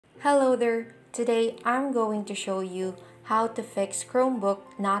Hello there! Today I'm going to show you how to fix Chromebook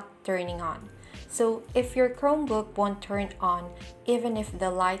not turning on. So if your Chromebook won't turn on even if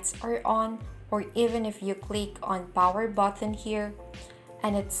the lights are on or even if you click on power button here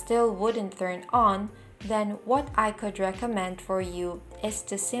and it still wouldn't turn on, then what I could recommend for you is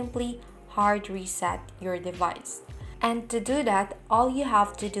to simply hard reset your device. And to do that, all you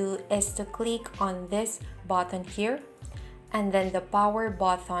have to do is to click on this button here and then the power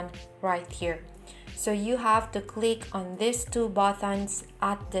button right here. So you have to click on these two buttons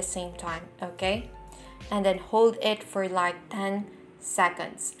at the same time, okay? And then hold it for like 10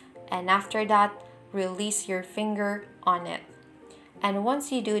 seconds. And after that, release your finger on it. And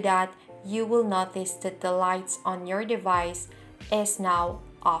once you do that, you will notice that the lights on your device is now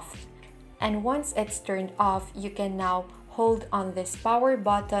off. And once it's turned off, you can now hold on this power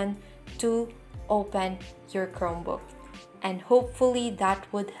button to open your Chromebook. And hopefully that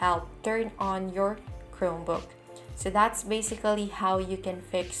would help turn on your Chromebook. So that's basically how you can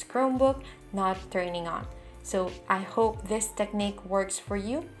fix Chromebook not turning on. So I hope this technique works for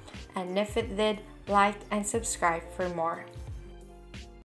you, and if it did, like and subscribe for more.